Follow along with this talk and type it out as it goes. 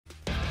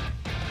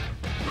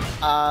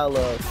I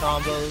love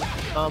combos.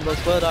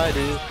 Combos, what I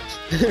do.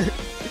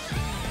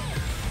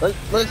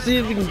 Let's see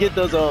if we can get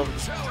those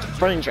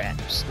frame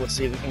traps. Let's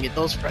see if we can get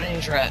those frame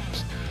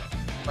traps.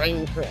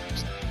 Frame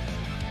traps.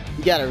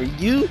 You got a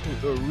Ryu.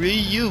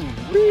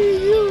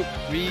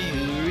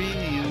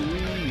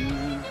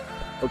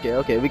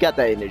 Okay, we got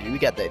that energy. We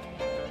got that.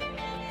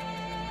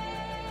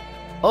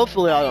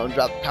 Hopefully I don't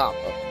drop the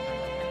combo.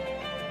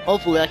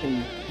 Hopefully I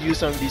can use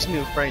some of these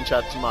new frame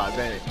traps to my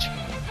advantage.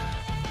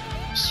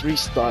 Just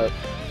restart.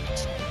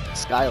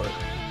 Skylar.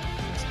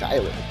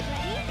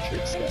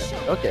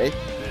 Okay.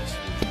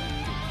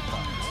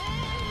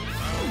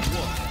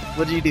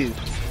 What do you do?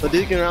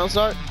 Hadouken round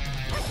start?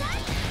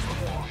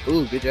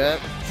 Ooh, good job.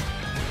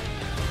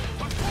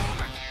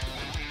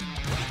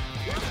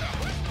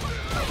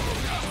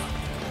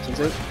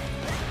 Sensei.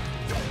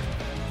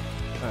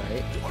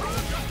 Alright.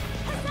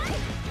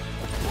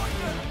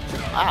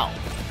 Wow.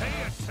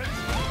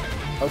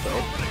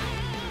 Okay.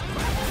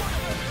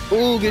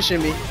 Ooh, good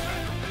shimmy.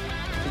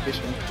 Good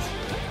shimmy.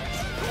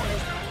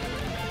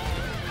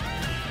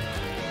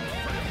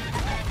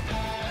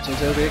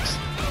 Sensei Vix.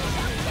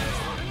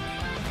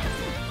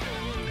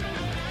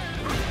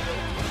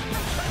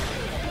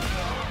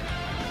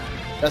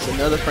 That's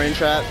another frame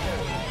trap.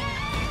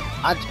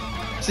 I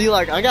see,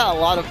 like, I got a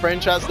lot of frame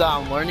traps that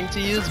I'm learning to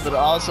use, but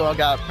also I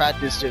got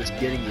practice just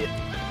getting it.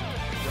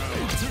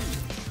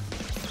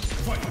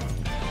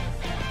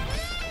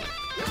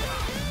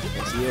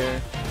 It's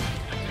here.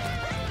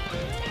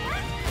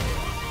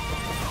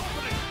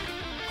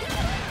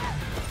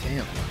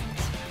 Damn.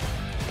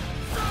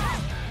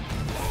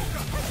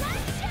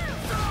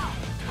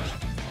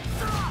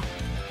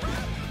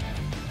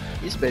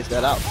 You spaced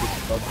that out pretty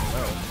fucking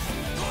well.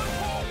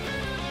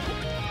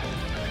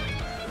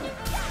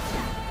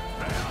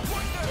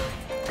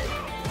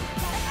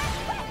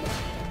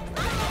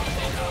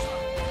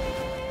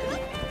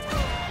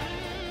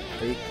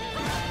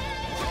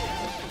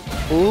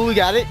 Ooh, we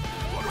got it,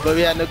 but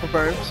we had no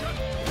confirms.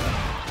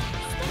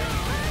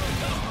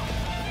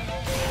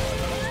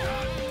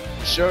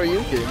 Sure you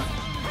did.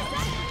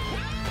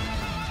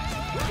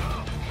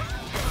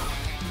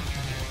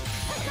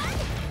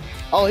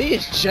 Oh, he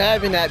is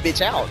jabbing that bitch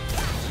out.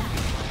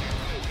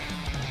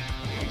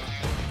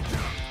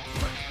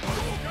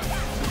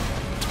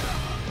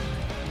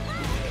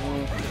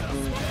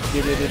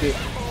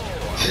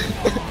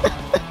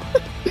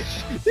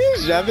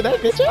 He's jabbing that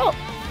bitch out.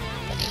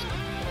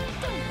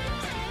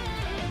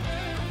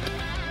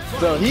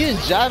 So he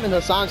is jabbing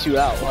Hasanchu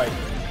out, like,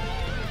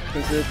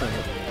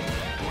 consistently.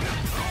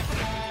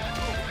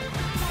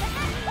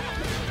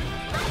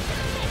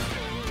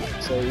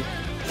 So, let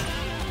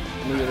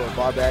me get a little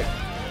bar back.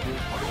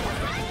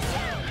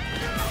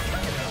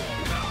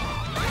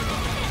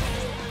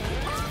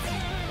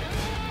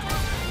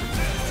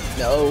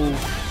 No.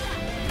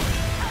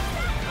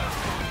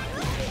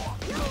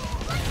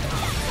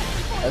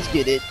 Let's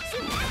get it.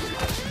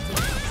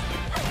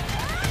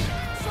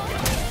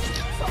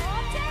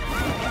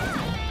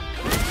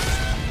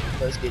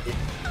 Let's get it.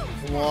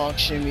 Walk,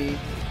 shimmy.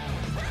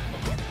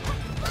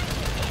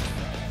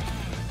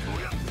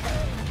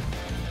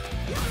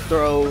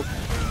 Throw.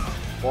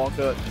 Walk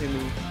up,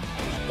 shimmy.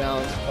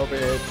 Down,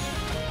 overhead.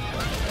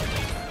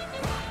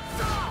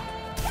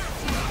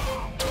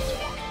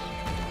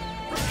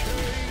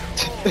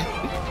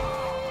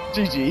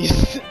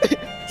 GG's.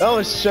 That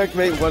was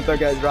checkmate once I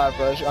got drive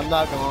rush. I'm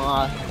not gonna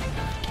lie.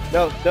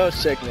 No, that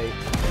was checkmate.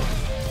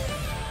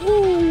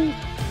 Woo!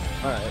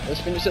 Alright, let's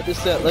finish up this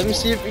set. Let me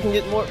see if we can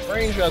get more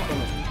range routes from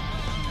him.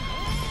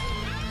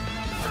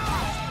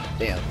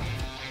 Damn.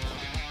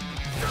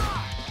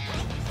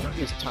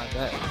 Just time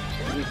that.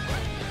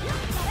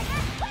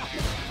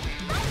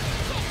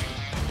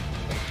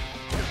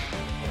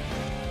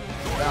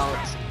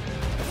 Balance.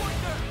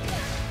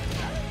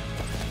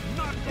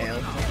 Damn,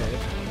 okay.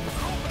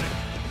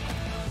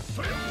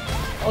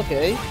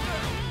 Okay.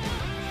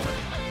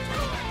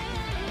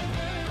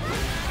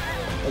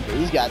 Okay,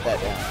 he's got that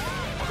down.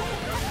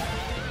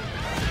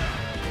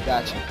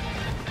 Gotcha.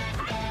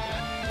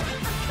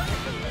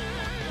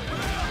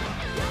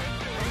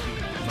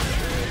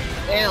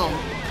 Damn.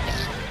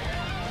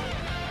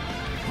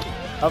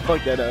 I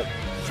fucked that up.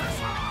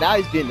 Now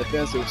he's being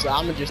defensive, so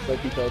I'm gonna just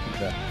let keep open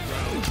that.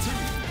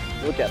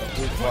 Look at him,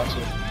 just watch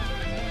it.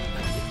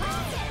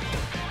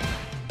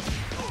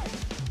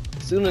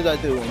 As soon as I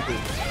do one, too.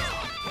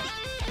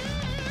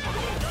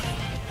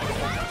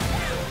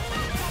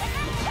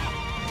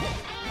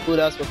 Ooh,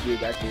 that's supposed to be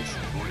back this.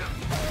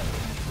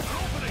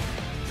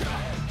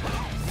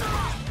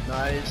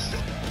 Nice.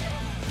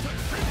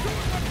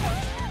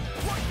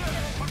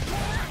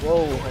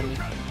 Whoa, honey.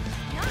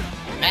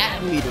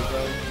 Mad meter,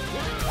 bro.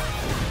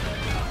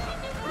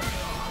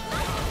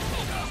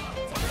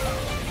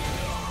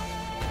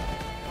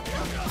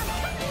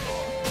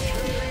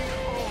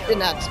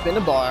 Didn't have to spin a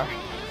bar.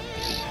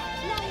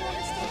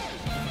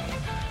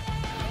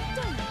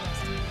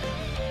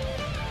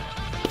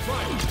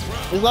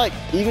 It's like,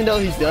 even though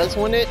he does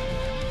win it,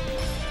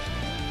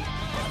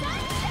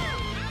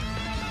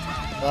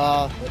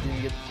 I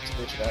didn't get the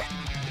switch back.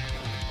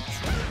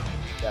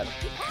 Got him.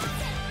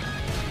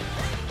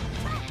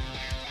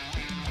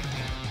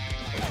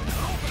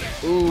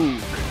 Ooh.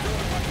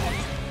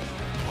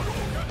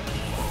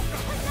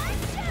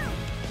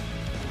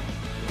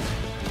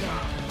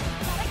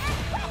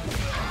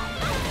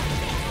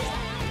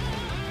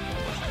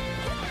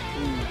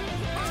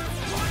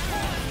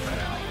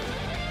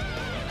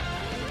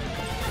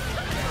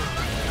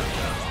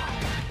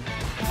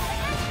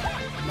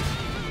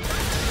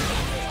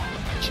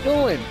 What you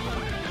doing?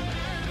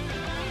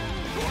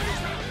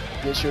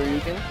 You sure you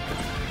can?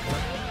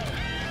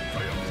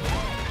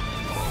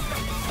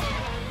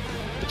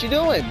 What you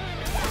doing?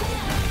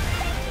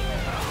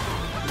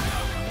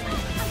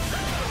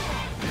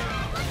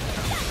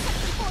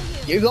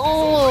 You're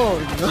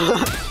gone!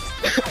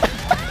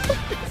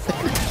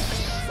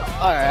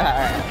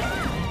 Alright.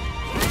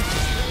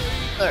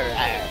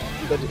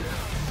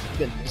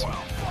 Goodness.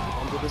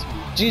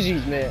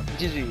 GG's, man.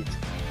 GG's.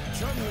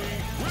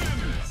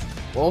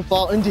 Won't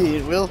fall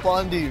indeed. Will fall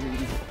indeed.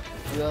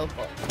 Will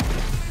fall.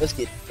 Let's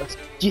get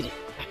it.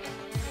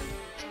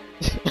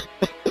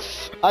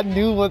 I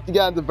knew once he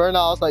got into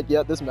burnout, I was like,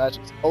 yeah, this match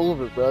is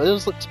over, bro. It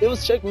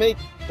was checkmate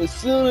as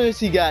soon as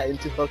he got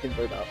into fucking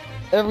burnout.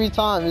 Every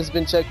time it's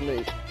been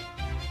checkmate.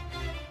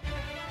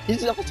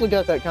 He's also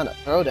got that kind of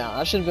throwdown.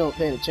 I should have been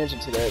paying attention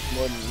to that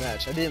more than the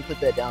match. I didn't put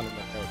that down in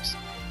my notes.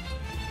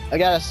 I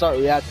gotta start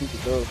reacting to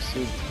those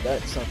too.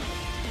 That's something.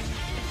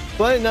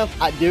 Funny enough,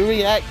 I do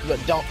react,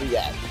 but don't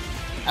react.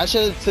 I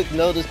should have took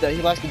notice that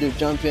he likes to do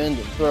jump in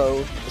and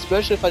throw,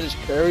 especially if I just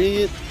parry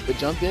it, the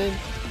jump in.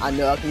 I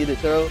know I can get a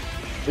throw,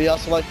 but he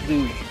also likes to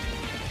do.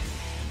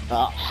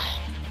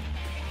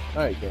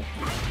 Alright, good.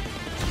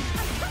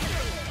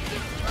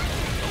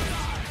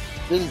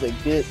 That is a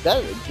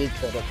good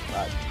setup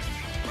spot.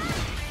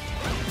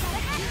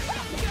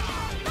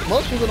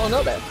 Most people don't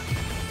know that.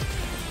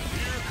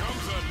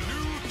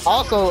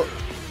 Also,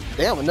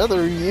 damn,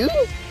 another Ryu?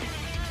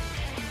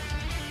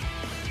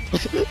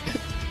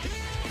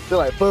 They're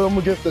like, boom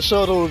against the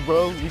shoulders,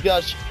 bro. You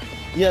gotta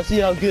see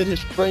how good his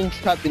frame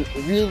trapping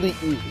really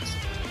is.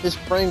 His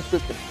frame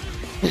tripping.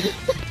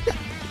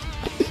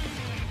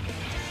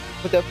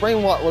 But that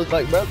frame walk was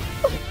like, bro.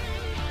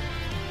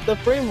 The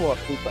frame walk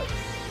was like.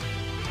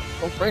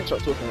 Don't frame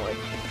starts looking like.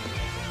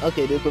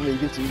 Okay, they put me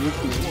against you.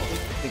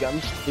 They got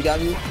me. They got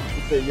me.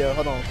 They said, yo,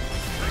 hold on.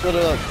 Shut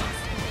it up.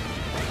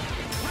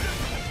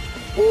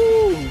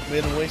 Ooh,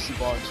 made him waste the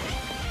bars.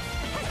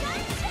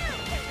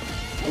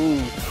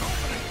 Ooh.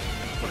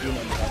 You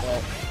know about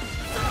that.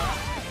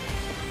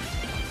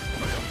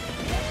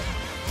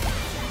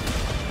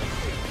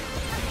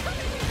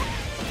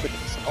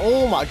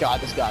 Oh my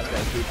god, this guy's got a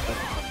good thing.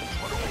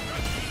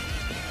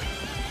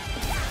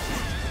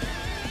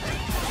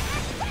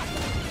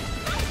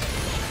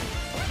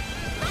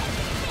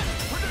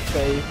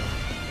 Okay.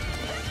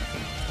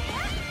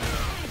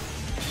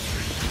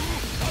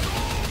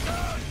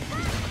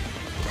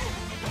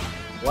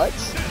 What?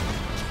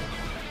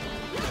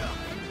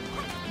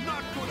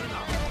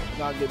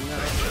 Not good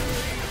enough.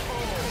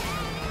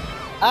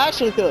 I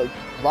actually could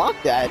have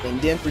blocked that and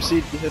then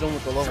proceeded to hit him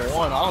with the level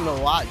 1. I don't know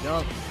why I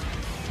jumped.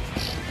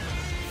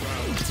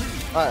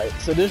 Alright,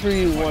 so this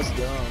Ryu wants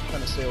to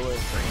kind of stay away.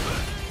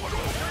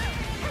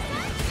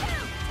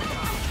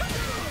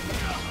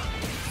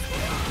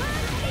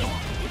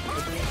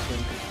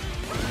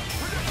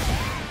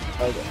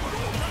 Okay.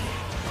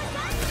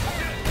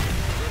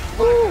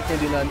 Woo! Can't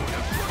do nothing.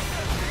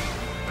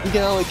 You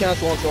can only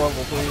cancel once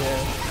level 3,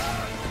 yeah.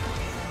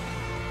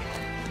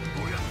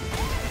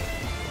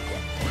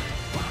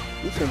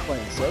 He's been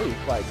playing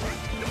safe, like.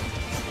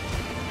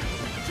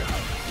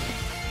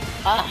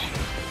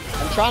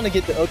 I'm trying to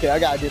get the. Okay, I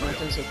gotta get my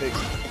pencil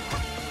fixed.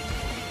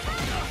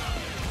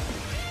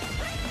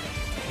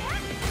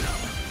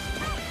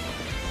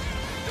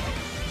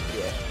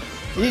 Yeah.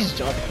 He's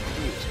jumping.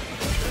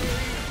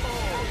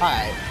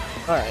 Alright.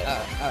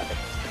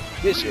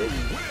 Good shit.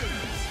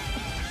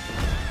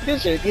 Good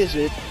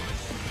shit.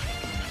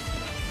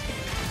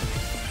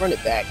 Run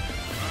it back.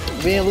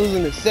 We ain't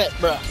losing the set,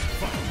 bruh.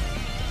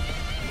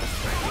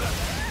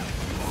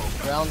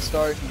 Round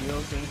start, you know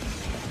what I'm saying?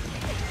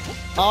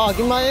 Oh,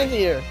 get my in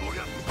here.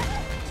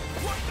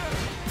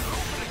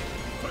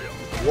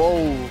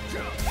 Whoa.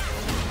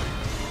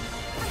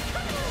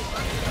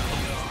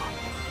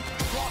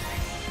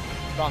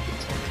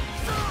 Rockets.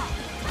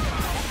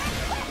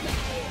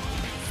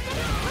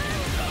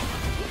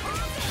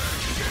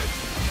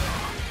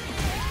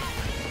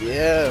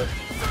 Yeah.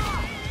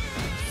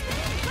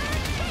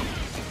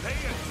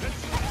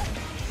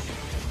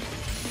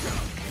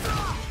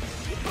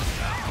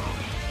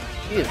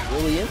 He is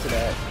really into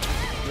that.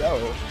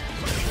 Yo.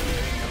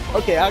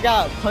 Okay, I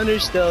got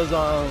punished those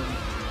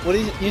what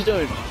he's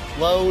doing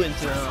low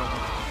into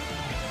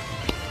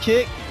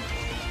kick.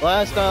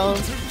 Last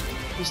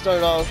he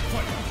started off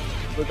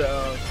with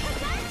the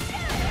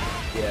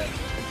yeah.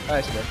 I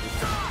expect it.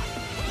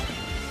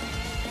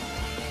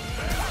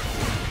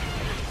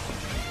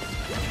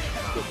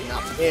 Getting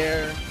out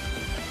air.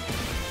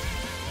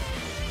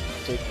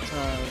 Take the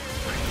time.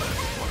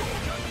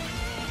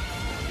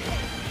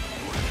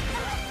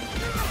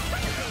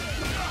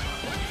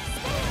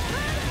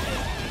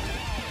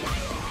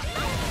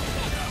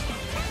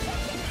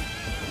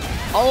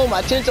 Oh,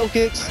 my Tento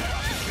kicks.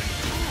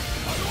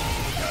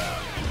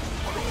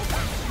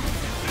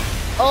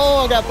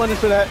 Oh, I got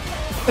punished for that.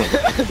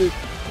 Dude,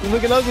 you're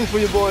looking ugly for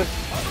your boy.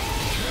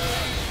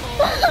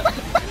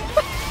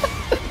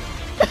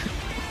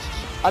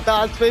 I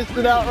thought I spaced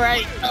it out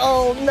right.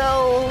 Oh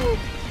no.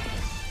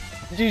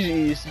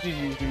 GG's.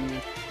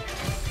 GG's.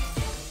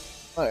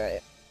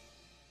 Alright.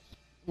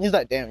 He's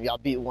like, damn, y'all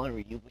beat one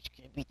Ryu, but you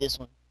can't beat this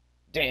one.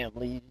 Damn,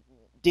 Lee.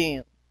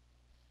 Damn.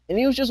 And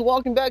he was just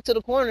walking back to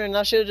the corner, and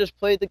I should have just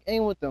played the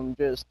game with him.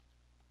 Just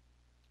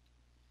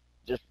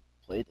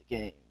played the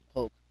game.